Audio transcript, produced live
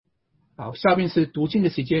好，下面是读经的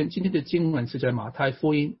时间。今天的经文是在马太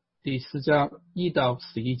福音第10章1到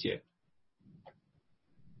11节。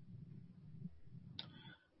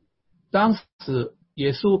当时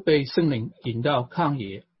耶稣被圣灵引到旷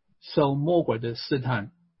野，受魔鬼的试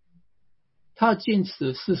探。他禁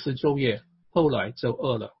食40昼夜，后来就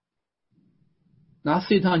饿了。那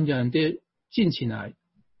试探人的近起来，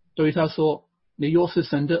对他说：“你若是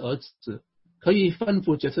神的儿子，可以吩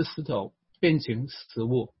咐这些石头变成食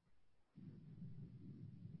物。”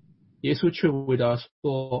耶稣却回答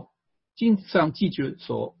说：“经上记着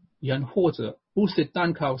说，人活着不是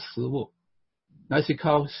单靠食物，乃是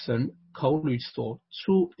靠神口里所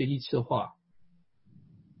出的一切话。”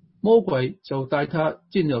魔鬼就带他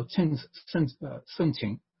进了圣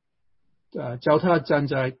庭，叫他站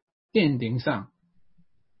在殿顶上，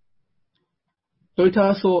对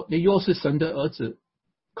他说：“你若是神的儿子，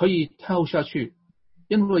可以跳下去，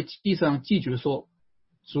因为地上记着说，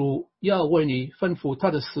主要为你吩咐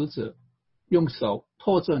他的使者，用手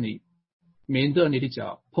托着你，免得你的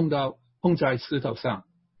脚碰在石头上。”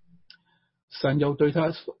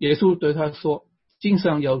耶稣对他说：“经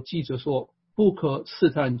上有记着说，不可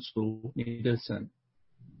试探主你的神。”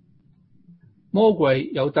魔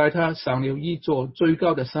鬼又带他上了一座最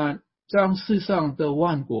高的山，将世上的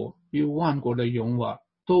万国与万国的荣华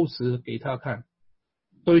都指给他看，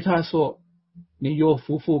对他说：“你若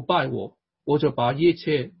夫妇拜我，我就把一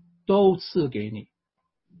切都赐给你。”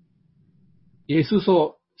耶稣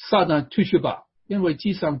说：“撒旦退去吧，因为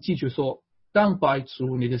经上记着说，当拜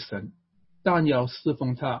主你的神，但要侍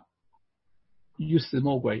奉他。”于是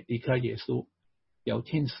魔鬼离开耶稣，有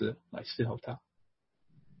天使来侍候他。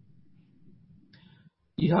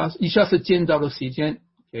以下是见到的时间。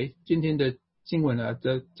今天的经文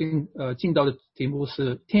进到的题目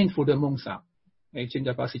是天父的梦想。现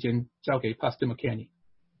在把时间交给 Pastor McKinney。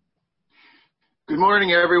 Good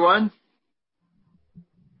morning, everyone.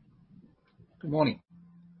 Good morning.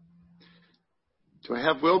 Do I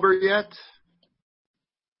have Wilbur yet?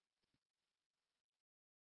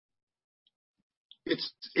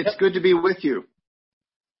 It's good to be with you.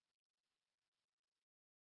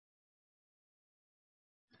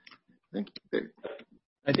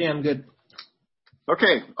 I think I'm good.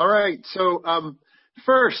 Okay, all right. So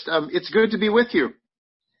first, it's good to be with you.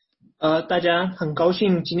 大家很高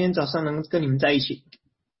兴今天早上能跟你们在一起。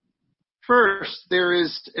First, there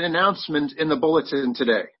is an announcement in the bulletin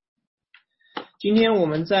today. 今天我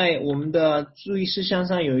们在我们的注意事项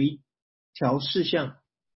上有一条事项，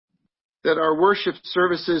 that our worship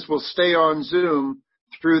services will stay on Zoom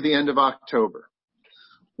through the end of October.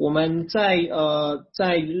 我们在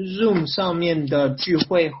Zoom 上面的聚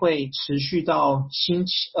会会持续到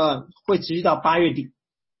8月底。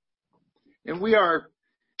And we are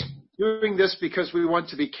doing this because we want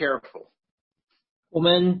to be careful. 我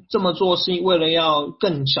们这么做是为了要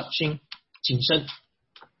更小心谨慎。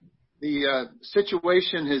The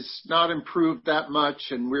situation has not improved that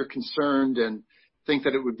much, and we're concerned and think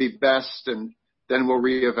that it would be best, and then we'll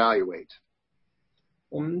reevaluate.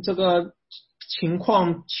 我们这个情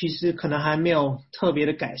况其实可能还没有特别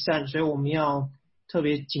的改善，所以我们要特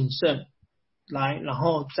别谨慎然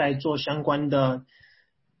后再做相关的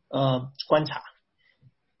观察。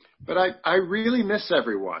But I really miss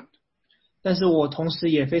everyone. 但是我同时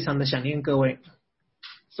也非常的想念各位。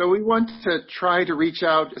So we want to try to reach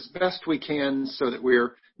out as best we can so that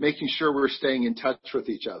we're making sure we're staying in touch with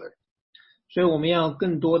each other. 所以我们要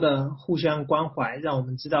更多的互相关怀，让我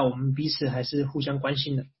们知道我们彼此还是互相关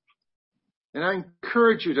心的。And I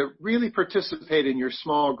encourage you to really participate in your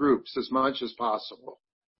small groups as much as possible.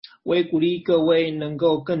 我也鼓励各位能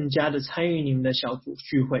够更加的参与你们的小组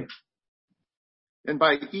聚会。And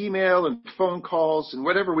by email and phone calls and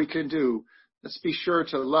whatever we can do, let's be sure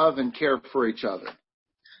to love and care for each other.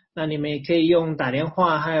 那你们也可以用打电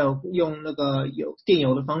话，还有用电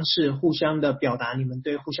邮的方式，互相的表达你们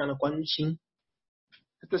对互相的关心。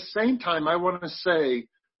At the same time, I want to say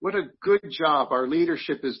what a good job our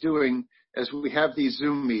leadership is doing as we have these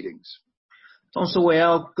Zoom meetings. 同时，我也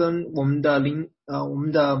要跟我们的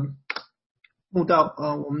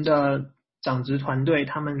长职团队，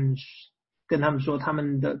跟他们说，他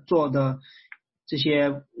们做的这些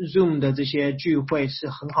Zoom 的这些聚会是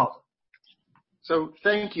很好的。So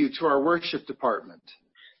thank you to our worship department.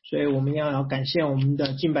 所以我们要感谢我们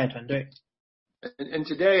的敬拜团队。And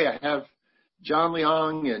today I have John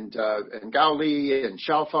Liang and Gao Li and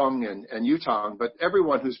Xiaofeng and Yutong, but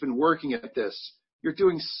everyone who's been working at this, you're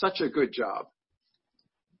doing such a good job.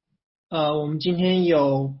 我们今天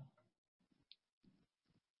有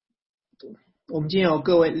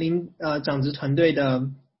各位长职团队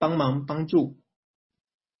的帮助。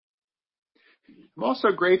I'm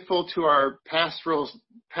also grateful to our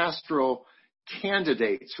pastoral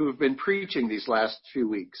candidates who have been preaching these last few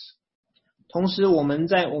weeks. 同时，我们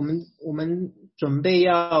准备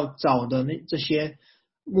要找的这些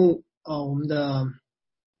我们的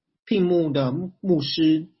聘牧的牧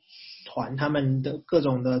师团，他们的各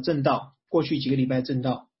种的证道，过去几个礼拜证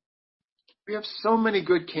道。We have so many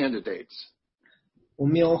good candidates. 我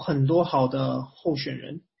们有很多好的候选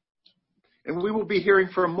人。And we will be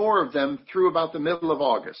hearing from more of them through about the middle of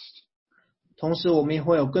August. 同时，我们也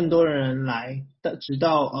会有更多的人来，直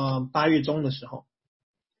到8月中的时候。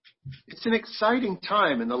It's an exciting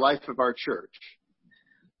time in the life of our church.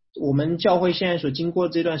 我们教会现在所经过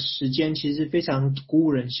这段时间，其实非常鼓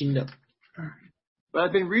舞人心的。But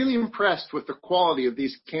I've been really impressed with the quality of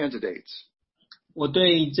these candidates. 我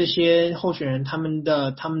对这些候选人他们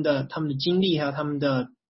的经历还有他们的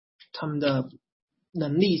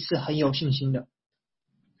能力是很有信心的。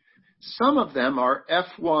Some of them are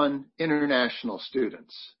F1 international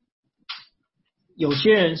students. 有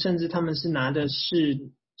些人甚至他们是拿的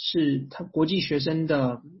是他国际学生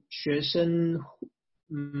的学生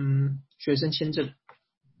签证。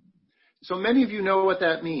So many of you know what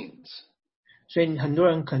that means. 所以很多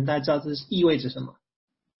人可能大家知道这意味着什么。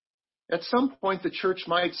At some point, the church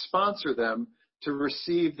might sponsor them to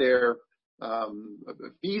receive their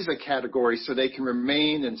visa category so they can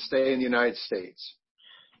remain and stay in the United States.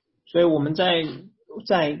 所以我们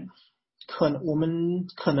我们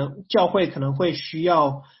可能教会可能会需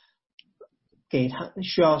要给他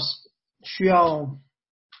需要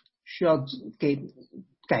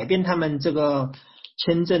改变他们这个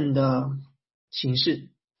签证的形式，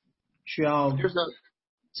需要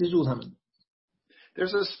资助他们。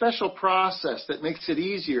There's a special process that makes it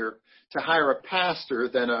easier to hire a pastor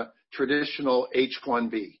than a traditional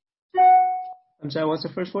H-1B. I'm sorry, what's the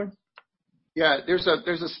first word? Yeah, there's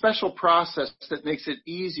a special process that makes it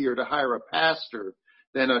easier to hire a pastor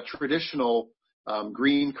than a traditional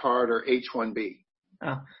green card or H-1B.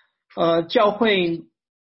 教会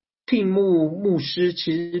聘牧牧师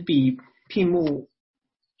其实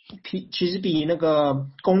比那个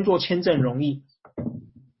工作签证容易。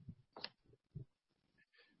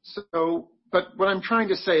So, but what I'm trying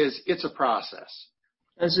to say is it's a process.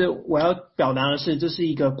 但是我要表达的是，这是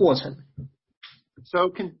一个过程。So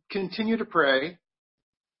continue to pray.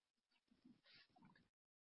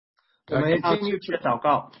 我们要继续祷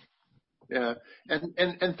告。Yeah,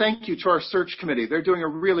 and thank you to our search committee. They're doing a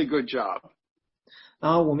really good job.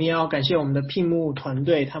 然后我们也要感谢我们的聘牧团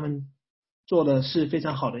队，他们做的是非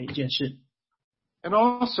常好的一件事。And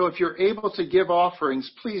also, if you're able to give offerings,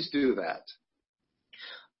 please do that.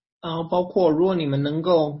 然后包括如果你们能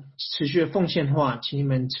够持续的奉献的话，请你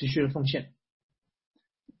们持续的奉献。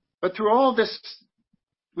But through all this,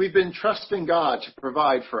 we've been trusting God to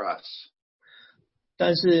provide for us.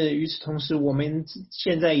 但是与此同时，我们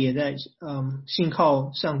现在也在信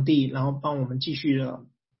靠上帝，然后帮我们继续的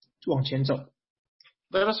往前走。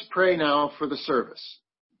Let us pray now for the service.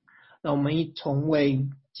 让我们一同为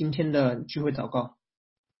今天的聚会祷告。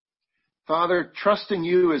Father, trusting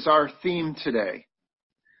you is our theme today.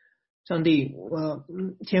 上帝，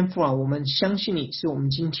天父啊，我们相信你是我们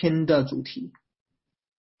今天的主题。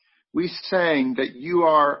We sang that you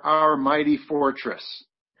are our mighty fortress.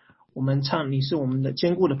 我们唱你是我们的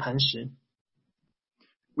坚固的磐石。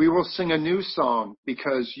We will sing a new song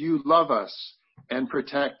because you love us and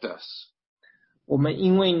protect us. 我们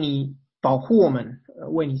因为你保护我们，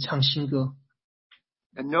为你唱新歌。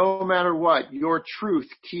And no matter what, your truth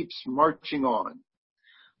keeps marching on.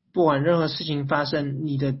 不管任何事情发生，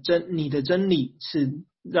你的真理是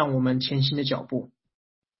让我们前行的脚步。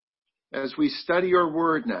As we study your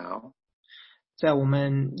word now, 在我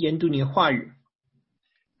们研读你的话语，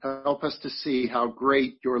 help us to see how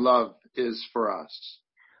great your love is for us.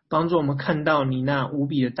 帮助我们看到你那无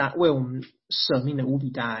比的为我们舍命的无比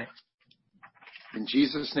大爱。In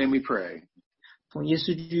Jesus' name we pray. 奉耶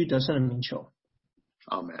稣基督得胜的名求。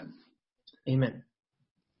Amen. Amen.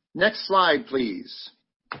 Next slide, please.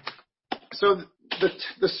 So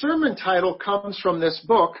the sermon title comes from this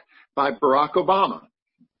book by Barack Obama.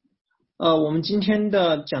 我们今天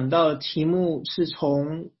的讲到的题目是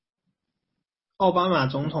从奥巴马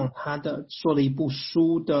总统他的说的一部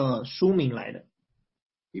书的书名来的。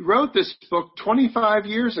He wrote this book 25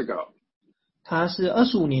 years ago. 他是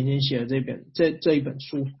25年前写的这一本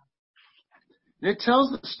书。And it tells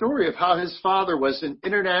the story of how his father was an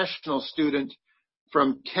international student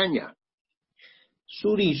from Kenya.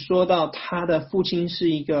 书里说到他的父亲是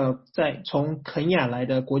一个从肯亚来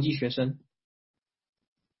的国际学生。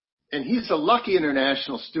And he's a lucky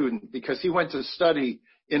international student because he went to study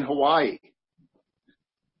in Hawaii.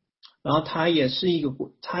 然后他也是一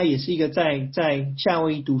个在夏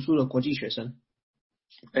威夷读书的国际学生。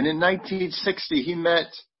And in 1960, he met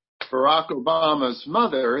Barack Obama's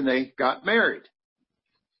mother, and they got married.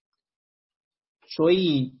 所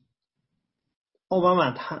以，奥巴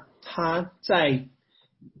马他在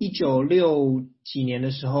1960几年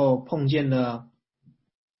的时候碰见了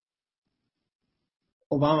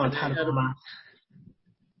奥巴马他的妈妈。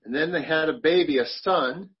And then they had a baby, a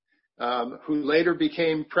son, who later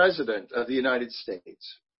became president of the United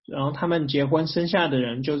States. 然后他们结婚生下的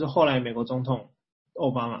人就是后来美国总统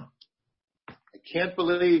奥巴马。I can't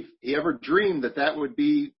believe he ever dreamed that would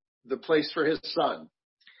be the place for his son.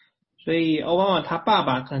 所以奥巴马他爸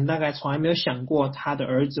爸可能大概从来没有想过他的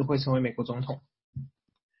儿子会成为美国总统。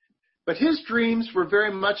But his dreams were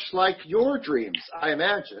very much like your dreams, I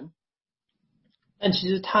imagine. 但其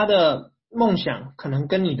实他的梦想可能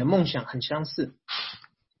跟你的梦想很相似。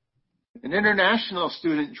An international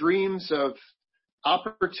student dreams of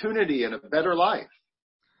opportunity and a better life.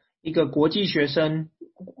 一个国际学生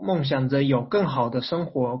梦想着有更好的生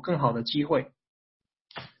活、更好的机会。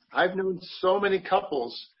I've known so many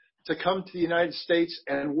couples to come to the United States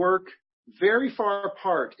and work very far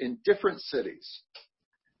apart in different cities.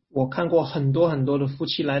 我看过很多的夫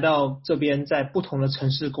妻来到这边，在不同的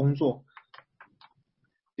城市工作。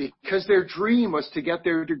Because their dream was to get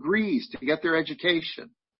their degrees, to get their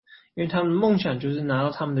education. 因为他们梦想就是拿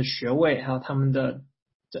到他们的学位，还有他们的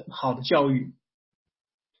好的教育。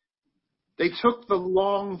They took the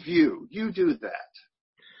long view. You do that.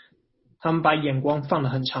 他们把眼光放得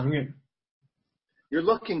很长远。You're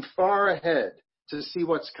looking far ahead to see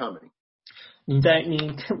what's coming. 你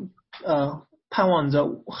盼望着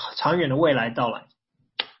长远的未来到来。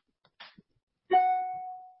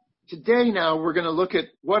Today now we're going to look at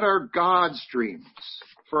what are God's dreams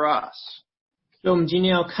for us. 所以我们今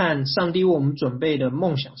天要看上帝为我们准备的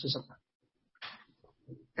梦想是什么。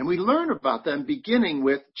And we learn about them beginning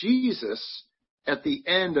with Jesus at the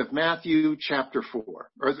end of Matthew chapter 4,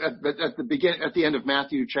 or at the end of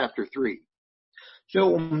Matthew chapter 3. 所以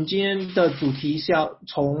我们今天的主题是要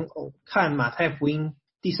从看马太福音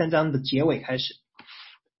第3章的结尾开始。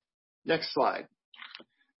Next slide.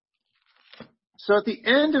 So at the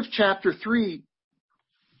end of chapter 3,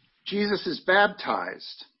 Jesus is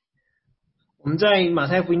baptized. 我们在马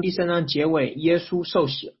太福音第3章结尾，耶稣受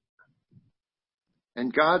洗。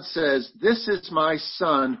And God says, "This is my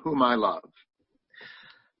son whom I love."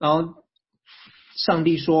 然后上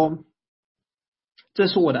帝说：“这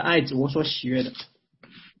是我的爱子，我所喜悦的。”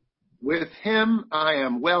 With him I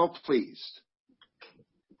am well pleased.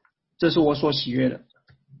 这是我所喜悦的。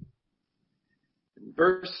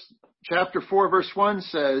Chapter 4, verse 1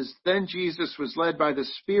 says, "Then Jesus was led by the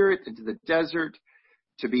Spirit into the desert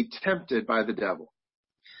to be tempted by the devil."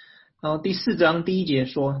 然后第4章第1节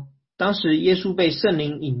说，当时耶稣被圣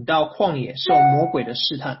灵引到旷野，受魔鬼的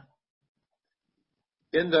试探。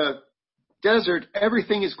In the desert,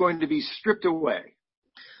 everything is going to be stripped away.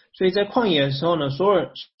 所以在旷野的时候呢，所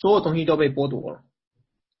有东西都被剥夺了。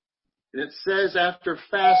And it says after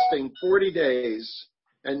fasting 40 days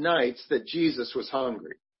and nights that Jesus was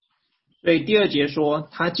hungry. 所以第2节说，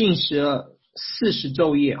他禁食了40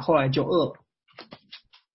昼夜，后来就饿了。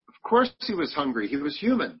Of course he was hungry. He was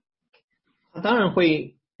human. 他当然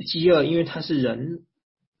会饥饿，因为他是人。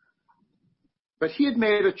But he had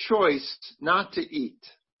made a choice not to eat.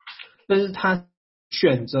 但是他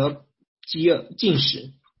选择禁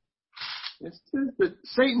食。It says that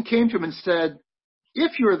Satan came to him and said,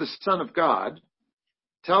 "If you are the Son of God,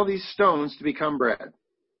 tell these stones to become bread."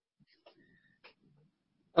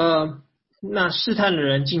 那试探的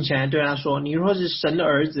人进前来对他说：“你若是神的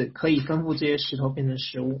儿子，可以吩咐这些石头变成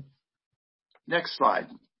食物。” Next slide.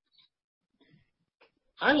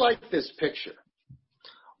 I like this picture.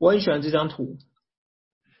 我很喜欢这张图。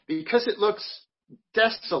Because it looks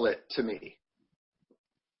desolate to me.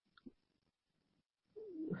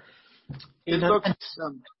 It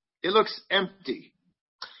looks empty.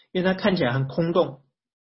 因为它看起来很空洞。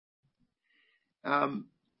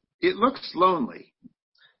It looks lonely.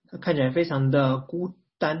 它看起来非常的孤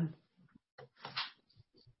单。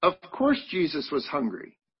Of course Jesus was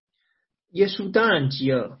hungry. 耶稣当然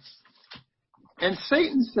饥饿。And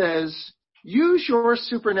Satan says, "Use your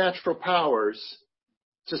supernatural powers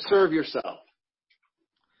to serve yourself."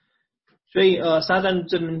 所以撒旦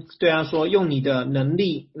这边对他说：“用你的能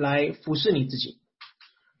力来服侍你自己。”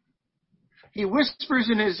 He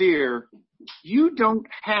whispers in his ear, "You don't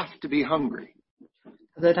have to be hungry."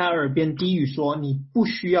 他在他耳边低语说：“你不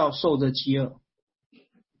需要受着饥饿。”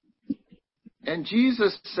 And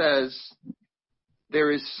Jesus says,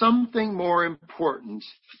 "There is something more important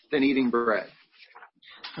than eating bread."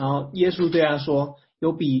 然后耶稣对他说，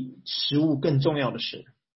有比食物更重要的事。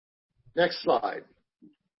Next slide.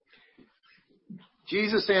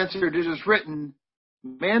 Jesus answered, "It is written,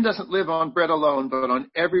 man doesn't live on bread alone, but on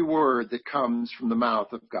every word that comes from the mouth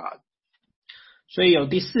of God." 所以有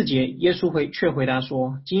第4节，耶稣却回答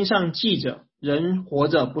说，经上记着，人活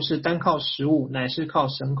着不是单靠食物，乃是靠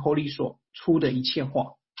神口里所出的一切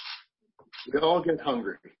话。We all get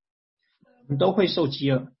hungry. 我们都会受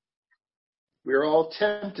饥饿， We are all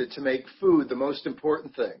tempted to make food the most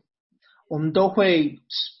important thing. 我们都会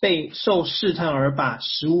被受试探而把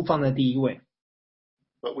食物放在第一位。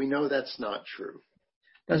But we know that's not true.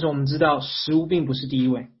 但是我们知道食物并不是第一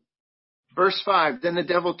位。Verse 5, then the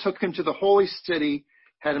devil took him to the holy city,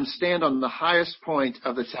 had him stand on the highest point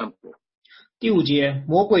of the temple. 第5节，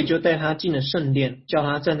魔鬼就带他进了圣殿，叫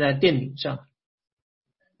他站在殿顶上。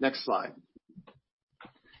Next slide.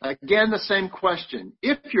 Again, the same question.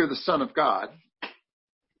 If you're the Son of God,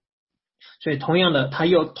 所以同样的，他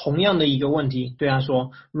又同样的一个问题对他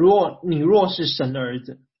说，你若是神的儿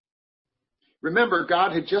子。remember,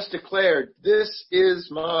 God had just declared, "This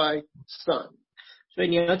is my son." 所以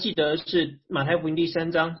你要记得是马太福音第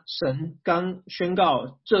3章，神刚宣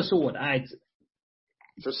告这是我的爱子。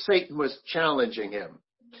So Satan was challenging him.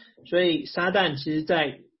 所以撒旦其实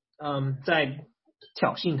在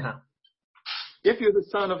挑衅他。If you're the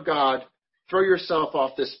Son of God, throw yourself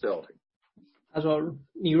off this building. 他说，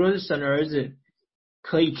你若是神的儿子，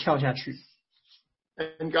可以跳下去，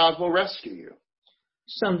 And God will rescue you.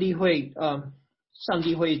 上帝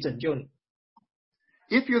会拯救你。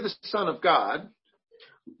If you're the Son of God,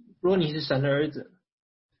 如果你是神的儿子，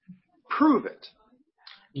 prove it.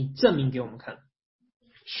 你证明给我们看，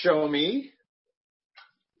 Show me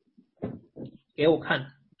给我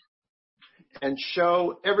看， and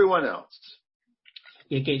show everyone else.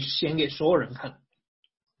 也显给所有人看。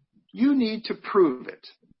You need to prove it.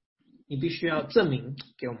 你必须要证明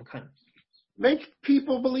给我们看， Make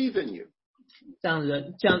people believe in you. 这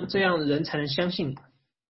样人才能相信你。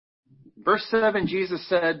Verse 7, Jesus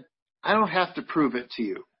said, "I don't have to prove it to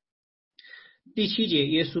you." 第7节，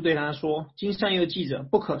耶稣对他说，经上又记着，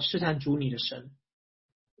不可试探主你的神。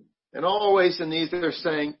And always in these they're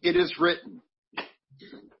saying, "It is written."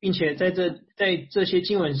 并且在这些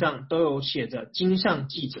经文上都有写着，经上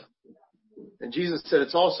记着。And Jesus said,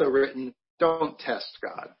 "It's also written, don't test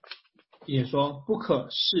God." 也说不可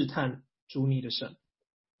试探主你的神。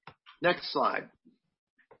Next slide.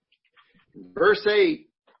 Verse 8,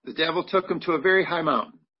 the devil took him to a very high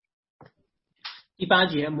mountain. 第8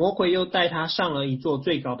节，魔鬼又带他上了一座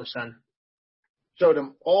最高的山， Showed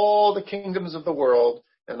him all the kingdoms of the world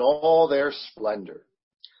and all their splendor.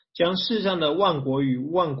 将世上的万国与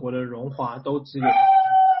万国的荣华都指给他。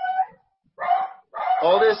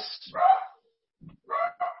 All this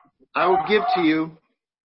I will give to you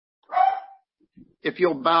if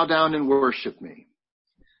you'll bow down and worship me.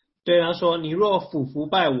 对他说，你若俯伏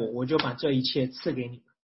拜我，我就把这一切赐给你。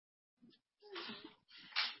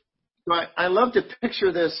 So I love to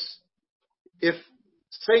picture this. If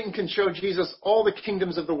Satan can show Jesus all the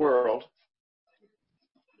kingdoms of the world,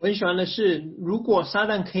 我很喜欢的是，如果撒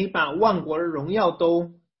旦可以把万国的荣耀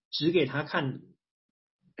都指给他看，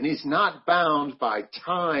 and he's not bound by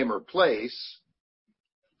time or place,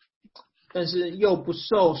 但是又不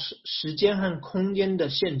受时间和空间的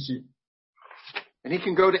限制， and he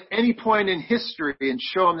can go to any point in history and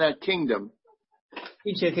show him that kingdom,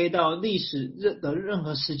 并且可以到历史的任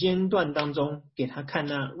何时间段当中给他看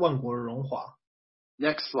那万国的荣华。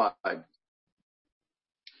 Next slide.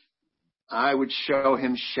 I would show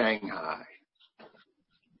him Shanghai.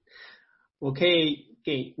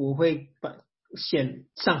 我会显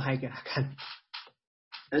上海给他看。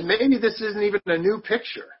 And maybe this isn't even a new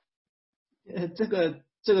picture.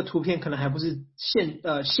 这个图片可能还不是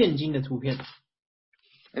现今的图片，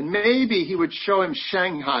 And maybe he would show him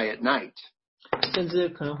Shanghai at night. 甚至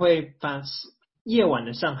可能会把夜晚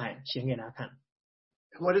的上海显给他看。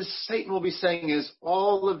 And what Satan will be saying is,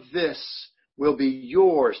 all of this will be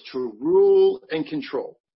yours to rule and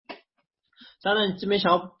control. 当然这边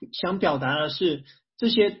想表达的是，这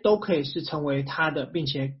些都可以是成为他的，并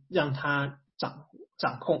且让他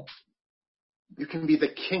掌控。 You can be the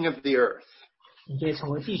king of the earth. 你可以成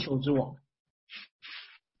为地球之王，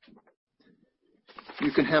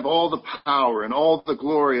 You can have all the power and all the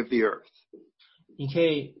glory of the earth. 你可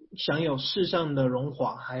以享有世上的荣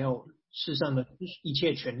华，还有世上的一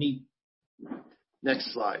切权利。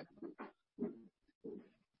 Next slide.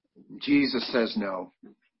 Jesus says no.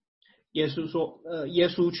 耶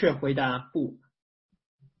稣却回答不。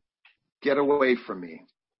 Get away from me.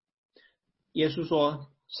 耶稣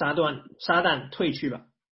说：撒旦退去吧。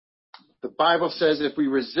The Bible says if we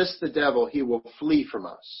resist the devil, he will flee from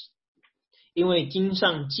us. 因为经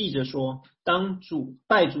上记着说，当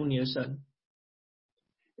拜主你的神。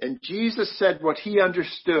And Jesus said what he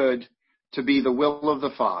understood to be the will of the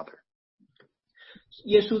Father.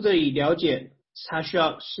 耶稣这里了解他需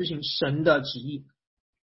要实行神的旨意。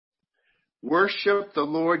Worship the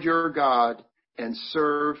Lord your God and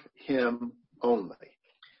serve him only.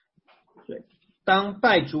 对，当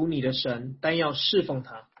拜主你的神，但要侍奉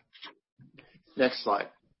他。Next slide.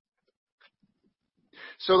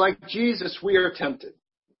 So like Jesus, we are tempted.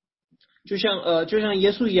 就像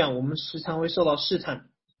耶稣一样，我们时常会受到试探。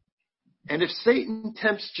And if Satan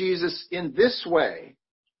tempts Jesus in this way,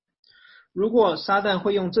 如果撒旦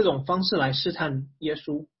会用这种方式来试探耶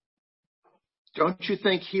稣， don't you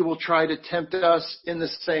think he will try to tempt us in the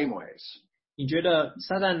same ways? 你觉得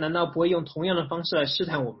撒旦难道不会用同样的方式来试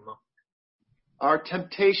探我们吗？ Our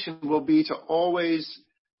temptation will be to always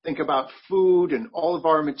think about food and all of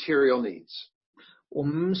our material needs. 我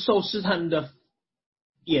们受试探的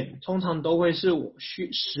点通常都会是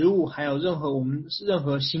食物，还有我们任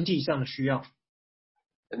何形体上的需要。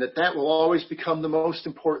 And that will always become the most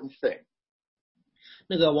important thing.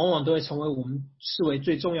 那个往往都会成为我们视为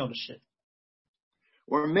最重要的事。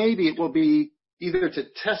 Or maybe it will be either to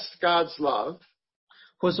test God's love,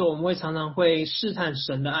 或者我们常常会试探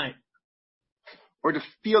神的爱， or to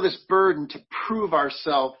feel this burden to prove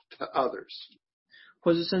ourselves to others.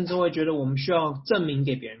 或者甚至会觉得我们需要证明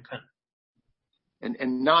给别人看，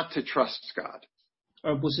 And not to trust God.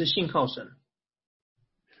 而不是信靠神。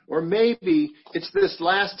 Or maybe it's this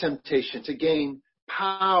last temptation to gain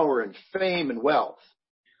power and fame and wealth.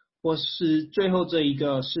 或是最后这一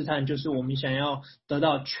个试探，就是我们想要得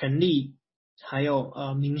到权力，还有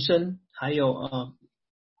名声，还有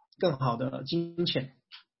更好的金钱。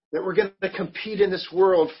 That we're going to compete in this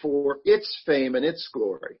world for its fame and its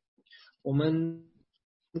glory. 我们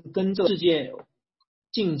跟这个世界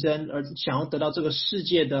竞争，而想要得到这个世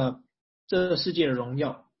界的荣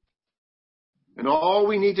耀。 And all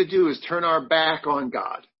we need to do is turn our back on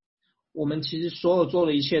God. 我们其实所有做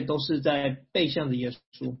的一切都是在背向着耶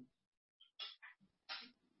稣。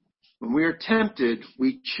 When we are tempted,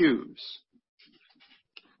 we choose.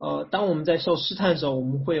 当我们在受试探的时候，我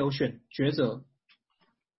们会有抉择。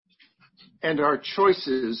 And our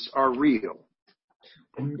choices are real.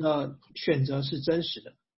 我们的选择是真实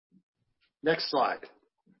的。 Next slide.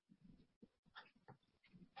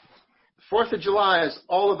 4th of July is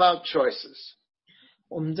all about choices.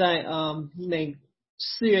 我们在4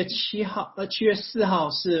月4号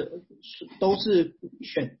都是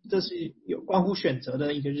这是有关乎选择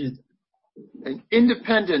的一个日子。 And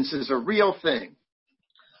independence is a real thing.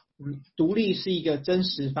 独立是一个真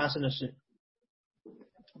实发生的事。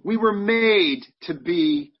 We were made to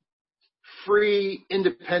be free,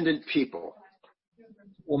 independent people.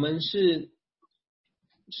 我们是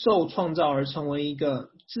受创造而成为一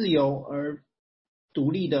个自由而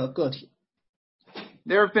独立的个体。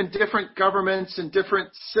 There have been different governments and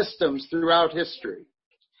different systems throughout history.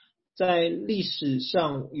 在历史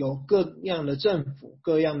上有各样的政府，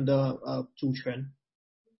各样的主权。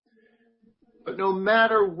 But no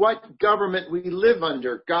matter what government we live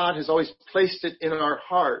under, God has always placed it in our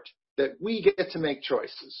heart that we get to make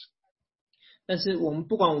choices. 但是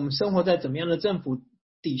不管我们生活在怎么样的政府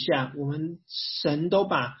底下，神都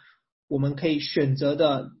把我们可以选择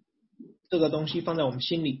的这个东西放在我们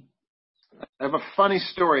心里。 I have a funny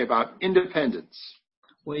story about independence.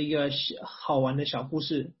 我有一个好玩的小故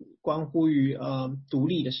事，关乎于独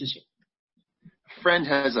立的事情。 A friend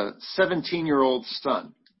has a 17-year-old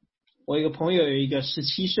son. 我一个朋友有一个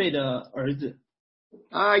17岁的儿子。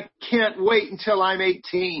 I can't wait until I'm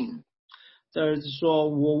 18. 这儿子说：“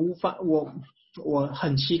我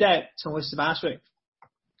很期待成为18岁，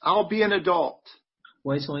 I'll be an adult.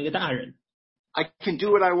 我会成为一个大人， I can do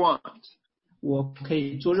what I want. 我可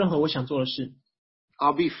以做任何我想做的事，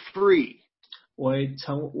 I'll be free.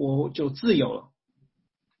 我就自由了。”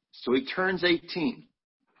 So he turns 18.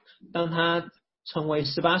 当他成为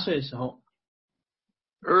18岁的时候，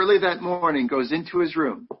 Early that morning, goes into his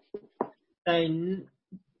room. 在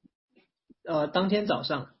当天早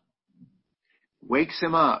上 Wakes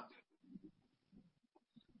him up.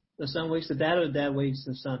 ，the son wakes the dad, or the dad wakes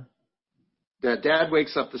the son。 The dad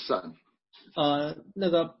wakes up the son. 那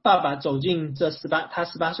个爸爸走进他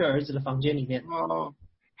18岁儿子的房间里面， Oh,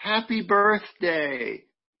 happy birthday.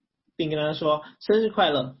 并跟他说：“生日快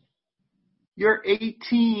乐， You're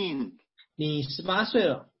 18. 你18岁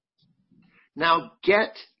了， Now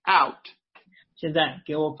get out. 现在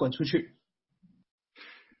给我滚出去。”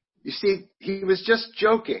 You see, he was just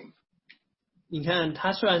joking. 你看，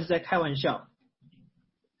他虽然是在开玩笑，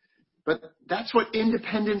 But that's what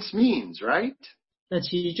independence means, right? 那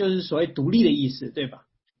其实就是所谓独立的意思，对吧？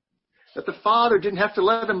 That the father didn't have to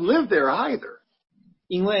let him live there either.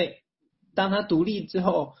 因为当他独立之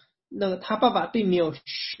后，那他爸爸并没有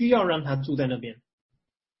需要让他住在那边。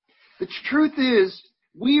The truth is,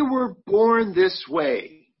 we were born this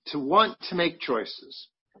way to want to make choices.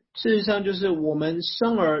 事实上，就是我们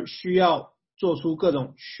生而需要做出各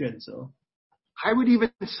种选择。I would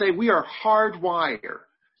even say we are hardwired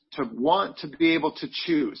to want to be able to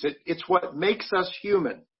choose. It's what makes us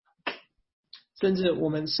human. 甚至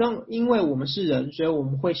因为我们是人，所以我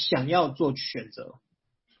们会想要做选择。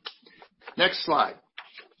Next slide.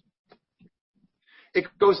 It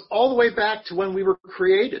goes all the way back to when we were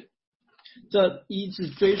created. 这一直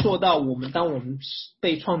追溯到当我们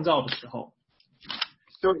被创造的时候。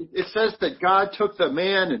So it says that God took the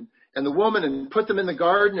man and the woman and put them in the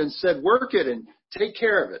garden and said, work it and take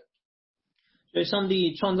care of it. 所以上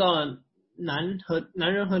帝創造了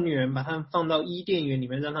男人和女人，把他們放到伊甸園裡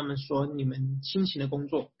面，讓他們說你們辛勤的工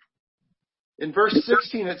作。In verse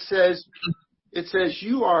 16 it says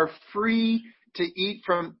you are free to eat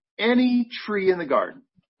from any tree in the garden.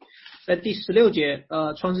 在第16節，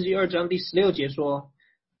創世記2章第16節說，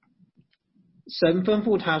神吩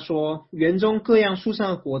咐他說，園中各樣樹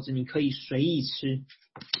上的果子你可以隨意吃。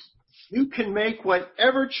You can make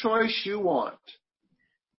whatever choice you want.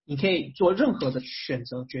 你可以做任何的選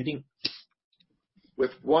擇決定。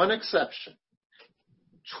With one exception.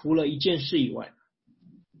 除了一件事以外。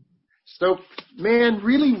So man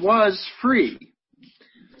really was free.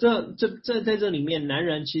 在这里面，男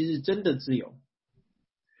人其實真的自由。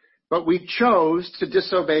But we chose to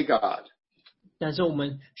disobey God. 但是我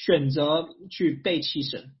們選擇去背棄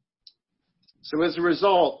神。So as a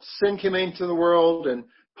result, sin came into the world and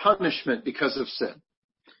punishment because of sin.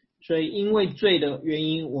 所以因為罪的原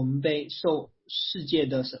因，我們被受世界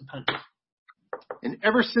的審判。And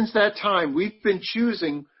ever since that time, we've been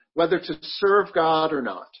choosing whether to serve God or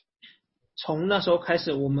not. 從那時候開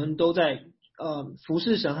始，我們都在服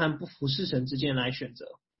侍神和不服侍神之間來選擇。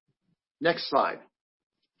Next slide.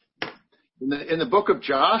 In the book of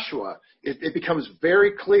Joshua, it becomes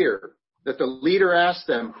very clear that the leader asked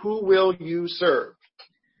them, "Who will you serve?"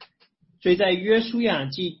 所以在約書亞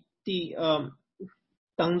記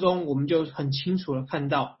當中，我們就很清楚的看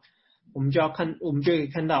到，我們就可以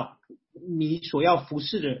看到你所要服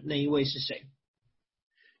侍的那一位是誰。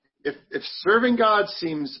If serving God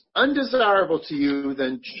seems undesirable to you,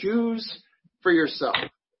 then choose for yourself.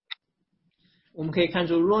 我們可以看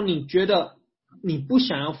出，如果你覺得你不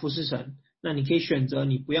想要服侍神，那你可以選擇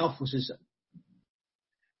你不要服侍神。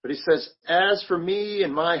But he says, "As for me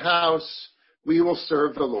and my house, we will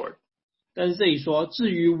serve the Lord." 但是這裡說，至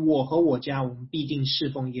於我和我家，我們必定侍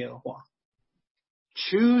奉耶和華。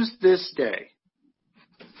Choose this day.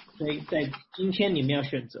 所以在今天你們要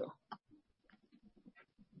選擇。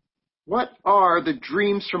What are the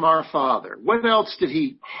dreams from our Father? What else did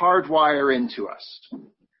he hardwire into us?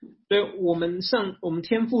 所以我們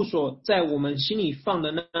天父所在我們心裡放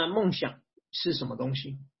的那夢想是什麼東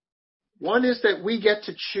西？ One is that we get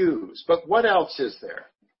to choose, but what else is there?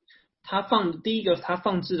 第一個他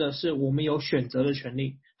放置的是我們有選擇的權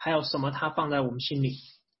利，還有什麼他放在我們心裡？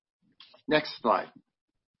 Next slide.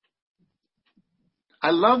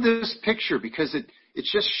 I love this picture because it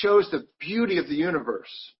just shows the beauty of the universe.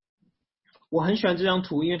 我很喜歡這張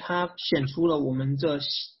圖，因為它顯出了我們這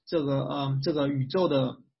個宇宙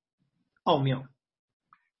的奧妙。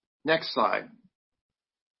 Next slide.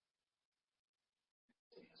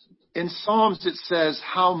 In Psalms it says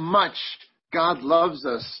how much God loves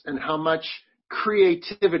us and how much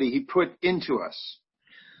creativity he put into us.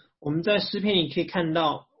 我們在詩篇裡可以看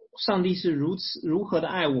到上帝是如何的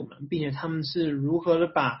愛我們，並且他們是如何的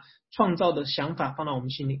把創造的想法放到我們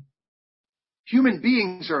心裡。 Human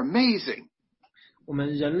beings are amazing. 我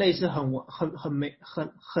們人類是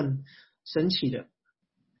很神奇的。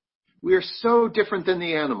 We are so different than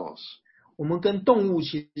the animals. 我們跟動物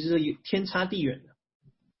其實是天差地遠的。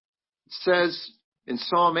 It says in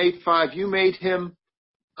Psalm 8:5, you made him,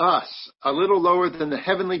 us, a little lower than the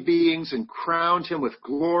heavenly beings and crowned him with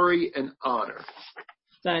glory and honor.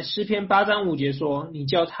 在詩篇8章5節說，你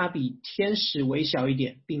叫他比天使微小一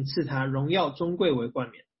點，並賜他榮耀尊貴為冠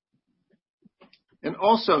冕。 And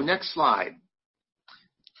also, next slide.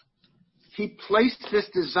 He placed this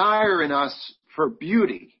desire in us for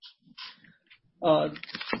beauty.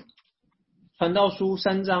 傳道書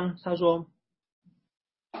3章他說，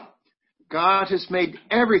 God has made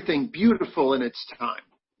everything beautiful in its time.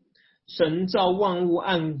 神造萬物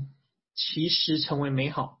按其時成為美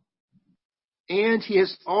好。 And he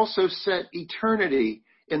has also set eternity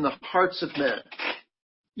in the hearts of men.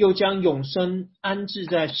 又将永生安置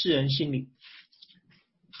在世人心里。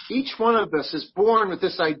Each one of us is born with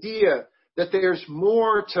this idea that there's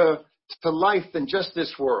more to life than just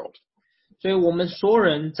this world. 所以我们所有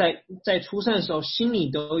人在出生的时候，心里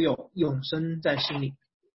都有永生在心里。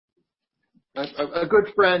A good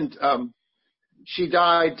friend, she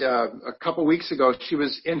died a couple weeks ago. She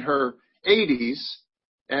was in her 80s,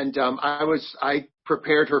 and I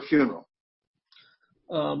prepared her funeral.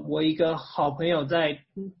 我一个好朋友在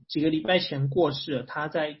几个礼拜前过世了，他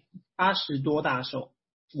在80多大寿，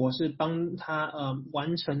我是帮他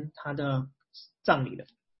完成他的葬礼的。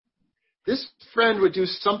This friend would do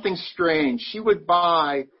something strange. She would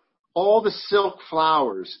buy all the silk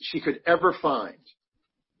flowers she could ever find.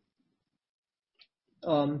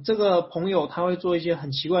 这个朋友他会做一些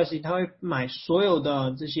很奇怪的事情，他会买所有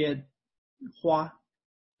的这些花。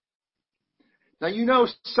Now, you know,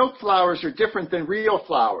 silk flowers are different than real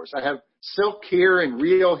flowers. I have silk here and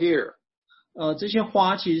real here. 这些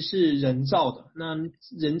花其实是人造的，那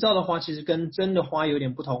人造的花其实跟真的花有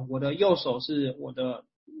点不同。我的右手是我的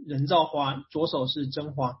人造花，左手是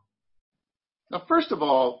真花。Now, first of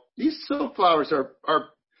all, these silk flowers are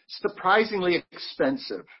surprisingly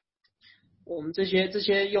expensive. 我们这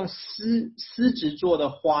些用丝质做的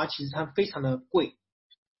花，其实它非常的贵。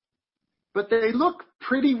But they look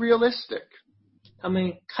pretty realistic. 它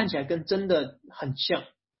们看起来跟真的很像。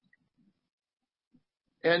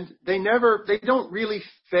And they don't really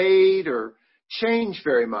fade or change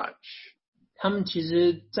very much. 它们其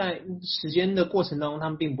实在时间的过程当中，它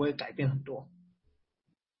们并不会改变很多。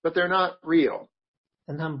But they're not real.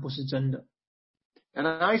 但它们不是真的。And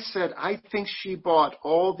I said, I think she bought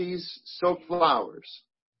all these silk flowers.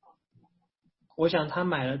 我想她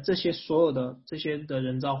买了所有的这些的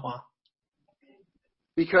人造花。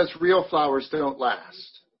Because real flowers don't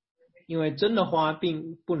last. 因为真的花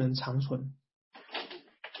并不能长存。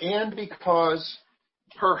And because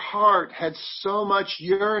her heart had so much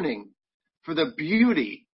yearning for the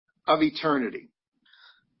beauty of eternity.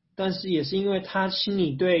 但是也是因为她心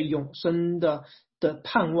里对永生的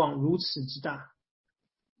盼望如此之大。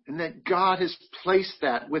And that God has placed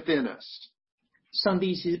that within us. 上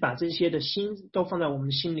帝其实把这些的心都放在我们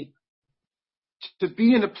的心里。To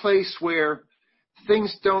be in a place where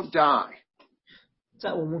things don't die.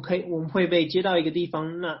 在我们会被接到一个地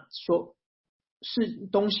方，那说是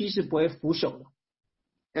东西是不会腐朽的。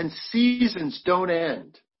And seasons don't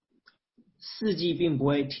end. 四季并不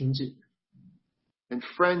会停止。And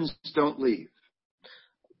friends don't leave.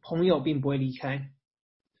 朋友并不会离开。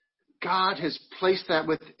God has placed that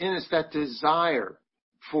within us, that desire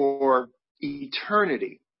for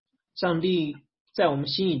eternity. 上帝在我们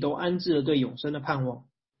心里都安置了对永生的盼望。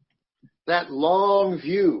That long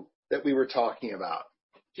view that we were talking about.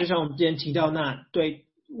 就像我们之前提到那对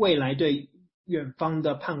未来对远方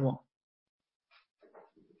的盼望。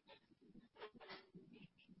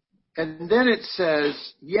And then it says,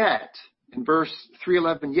 yet, in verse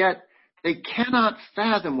 3:11, yet they cannot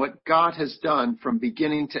fathom what God has done from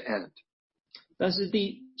beginning to end. 但是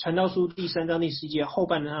传道书第3章第10节后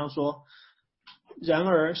半段上说，然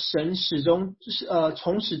而神始终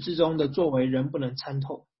从始至终的作为人不能参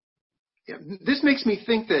透。This makes me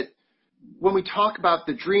think that when we talk about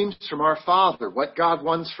the dreams from our Father, what God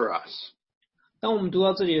wants for us. 当我们读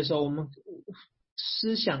到这里的时候，我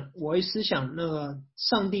会思想那个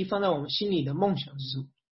上帝放在我们心里的梦想是什么。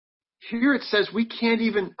Here it says we can't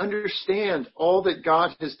even understand all that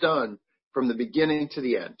God has done from the beginning to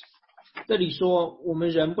the end. 这里说我们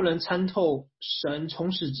人不能参透神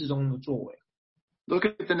从始至终的作为。Look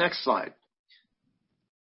at the next slide.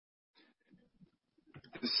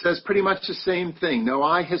 It says pretty much the same thing. No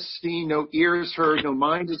eye has seen, no ear has heard, no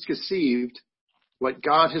mind has conceived what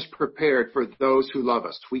God has prepared for those who love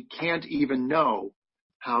us. We can't even know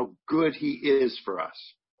how good He is for us.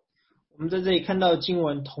 我们在这里看到经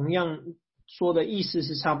文同样说的意思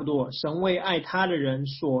是差不多。神为爱他的人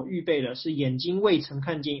所预备的是眼睛未曾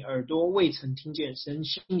看见，耳朵未曾听见，神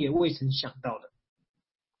心也未曾想到的。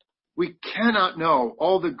We cannot know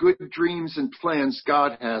all the good dreams and plans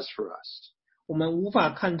God has for us. 我们无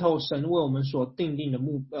法看透神为我们所定的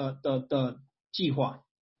的计划。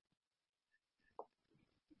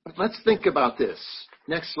But let's think about this.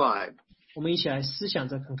 Next slide. 我们一起来思想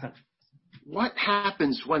再看看。What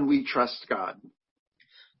happens when we trust God?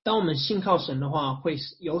 当我们信靠神的话，会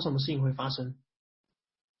有什么事情会发生？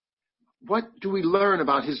 What do we learn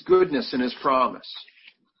about His goodness and His promise?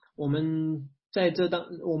 我们在这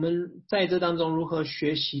当中如何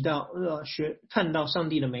学习到看到上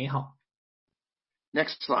帝的美好？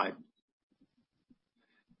 Next slide.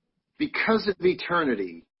 Because of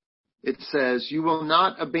eternity, it says, "You will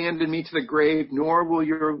not abandon me to the grave, nor will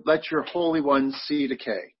you let your Holy One see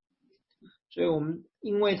decay."所以我们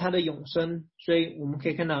因为他的永生，所以我们可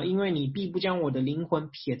以看到，因为你必不将我的灵魂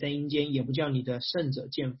撇在阴间，也不叫你的圣者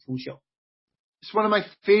见腐朽。It's one of my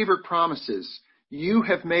favorite promises. You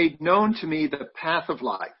have made known to me the path of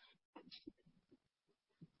life.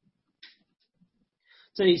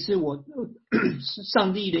 这里是我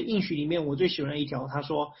上帝的应许里面我最喜欢的一条，他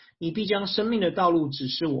说：“你必将生命的道路指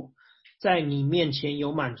示我，在你面前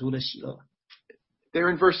有满足的喜乐。” There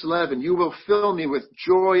in verse 11, you will fill me with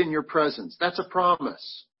joy in your presence. That's a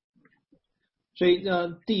promise. 所以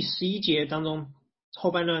第11节当中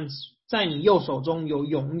后半段，在你右手中有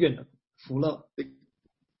永远的福乐。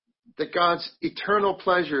That God's eternal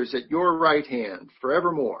pleasures at your right hand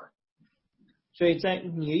forevermore. 所以在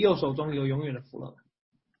你的右手中有永远的福乐。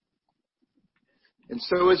And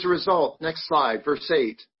so as a result, next slide, verse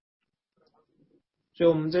 8. 所以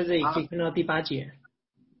我们在这里可以看到第8节。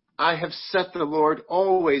I have set the Lord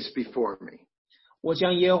always before me. 我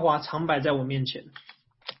将耶和华常摆在我面前。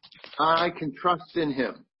I can trust in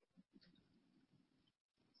him.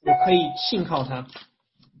 我可以信靠他。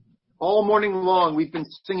All morning long, we've been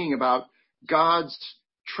singing about God's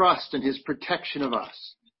trust and his protection of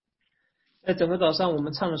us. 在整个早上，我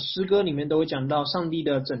们唱的诗歌里面都会讲到上帝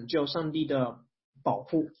的拯救、上帝的保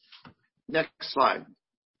护。Next slide.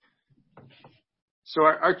 So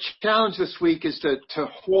our challenge this week is to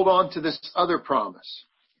hold on to this other promise.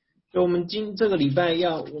 所以我们这个礼拜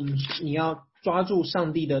你要抓住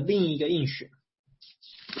上帝的另一个应许。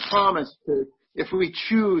The promise to, if we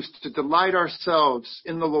choose to delight ourselves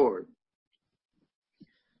in the Lord.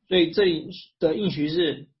 所以这里的应许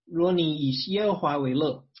是，如果你以耶和华为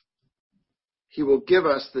乐， He will give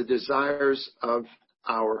us the desires of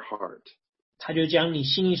our heart. 他就将你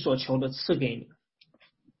心里所求的赐给你。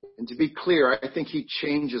And to be clear, I think he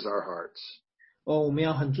changes our hearts. 我们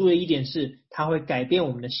要很注意一点是，他会改变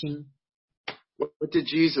我们的心。What did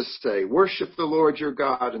Jesus say? Worship the Lord your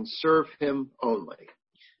God and serve him only.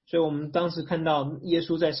 所以我们当时看到耶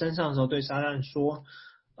稣在山上的时候对撒旦说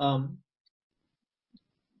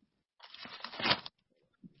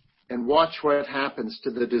And watch what happens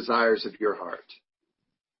to the desires of your heart.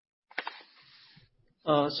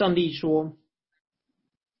 上帝说，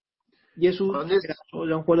耶稣说，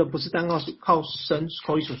人活的不是单靠神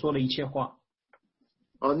口里所说的一切话。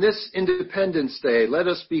On this Independence Day, let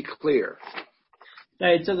us be clear.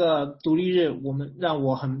 在这个独立日，让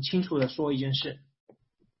我很清楚的说一件事。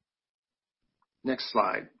Next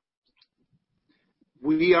slide.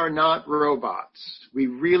 We are not robots. We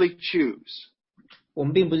really choose. 我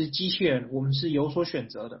们并不是机器人，我们是有所选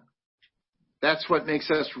择的。That's what makes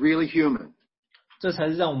us really human. 这才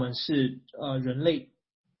是让我们是人类。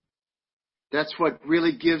That's what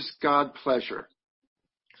really gives God pleasure.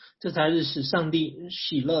 这才是使上帝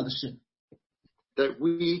喜乐的事。That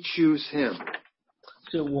we choose him.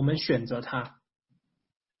 是我们选择他。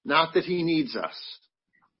Not that he needs us.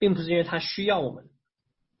 并不是因为他需要我们。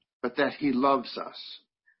But that he loves us.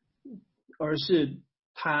 而是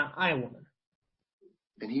他爱我们。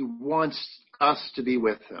And he wants us to be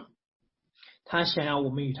with him. 他想要我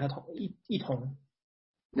们与他一同。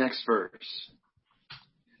Next verse.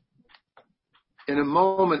 In a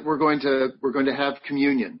moment, we're going to have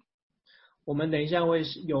communion. 我们等一下会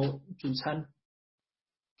有主餐。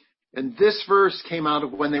And this verse came out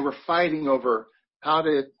of when they were fighting over how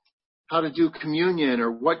to do communion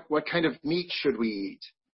or what kind of meat should we eat.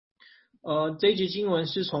 这一节经文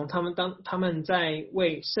是从他们在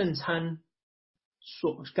为圣餐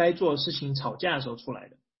所该做的事情吵架的时候出来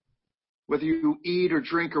的。Whether you eat or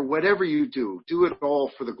drink or whatever you do, do it all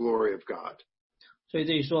for the glory of God. 所以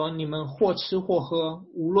这里说，你们或吃或喝，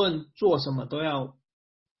无论做什么，都要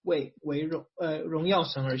为荣耀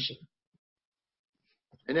神而行。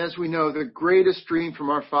And as we know, the greatest dream from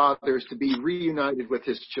our Father is to be reunited with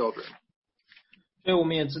his children. 所以我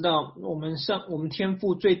们也知道，我们天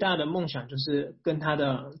父最大的梦想就是跟他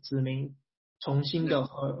的子民重新的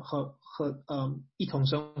一同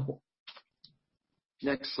生活。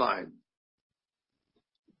Next slide.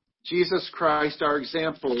 Jesus Christ, our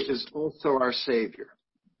example, is also our Savior.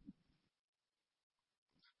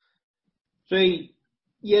 所以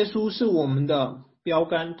耶稣是我们的标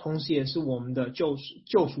杆，同时也是我们的救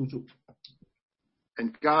赎主。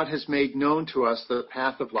And God has made known to us the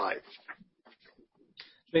path of life.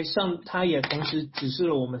 所以他也同时指示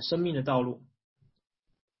了我们生命的道路。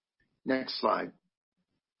Next slide.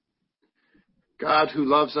 God who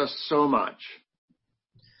loves us so much.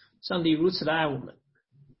 上帝如此的爱我们。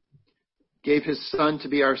Gave his son to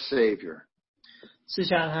be our Savior. 赐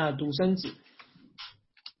下他的独生子。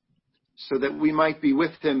so that we might be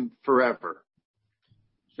with him forever.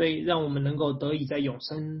 所以让我们能够得以在永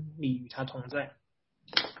生里与他同在。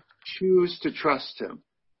Choose to trust him.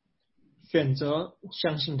 选择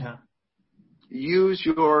相信他。Use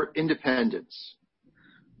your independence.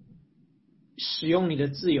 使用你的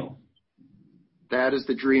自由。That is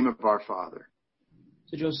the dream of our Father.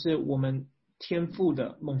 这就是我们天父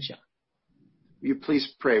的梦想。Will you please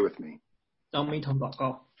pray with me? 让我们一同祷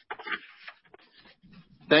告。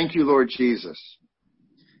Thank you, Lord Jesus.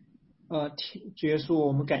 主耶稣，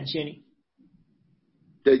我们感谢你。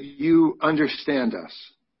That you understand us.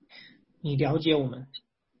 你了解我们。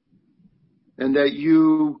And that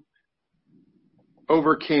you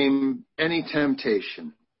overcame any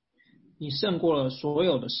temptation. 你胜过了所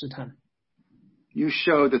有的试探。You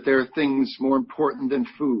show that there are things more important than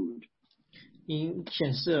food. 你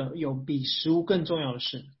显示有比食物更重要的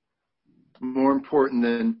事。More important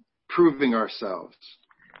than proving ourselves.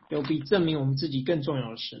 有比证明我们自己更重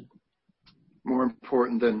要的事。More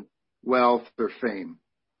important than wealth or fame.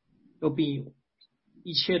 有比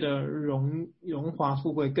一切的荣华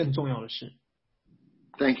富贵更重要的事。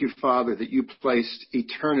Thank you, Father, that you placed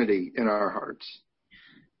eternity in our hearts.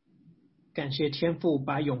 感谢天父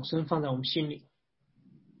把永生放在我们心里。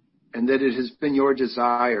And that it has been your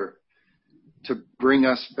desire to bring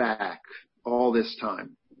us back all this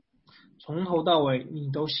time. 从头到尾，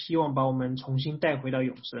你都希望把我们重新带回到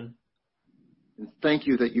永生。And thank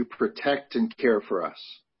you that you protect and care for us.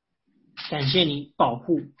 感谢你保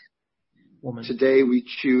护我们。 Today we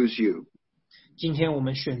choose you. 今天我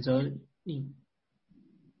们选择你。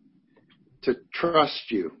To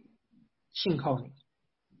trust you. 信靠你。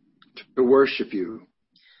To worship you.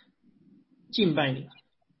 敬拜你。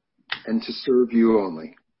And to serve you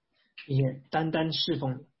only. 也单单侍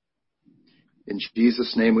奉你。In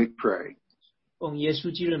Jesus' name we pray. 奉耶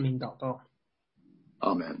稣基督的名祷告。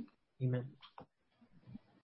Amen. Amen.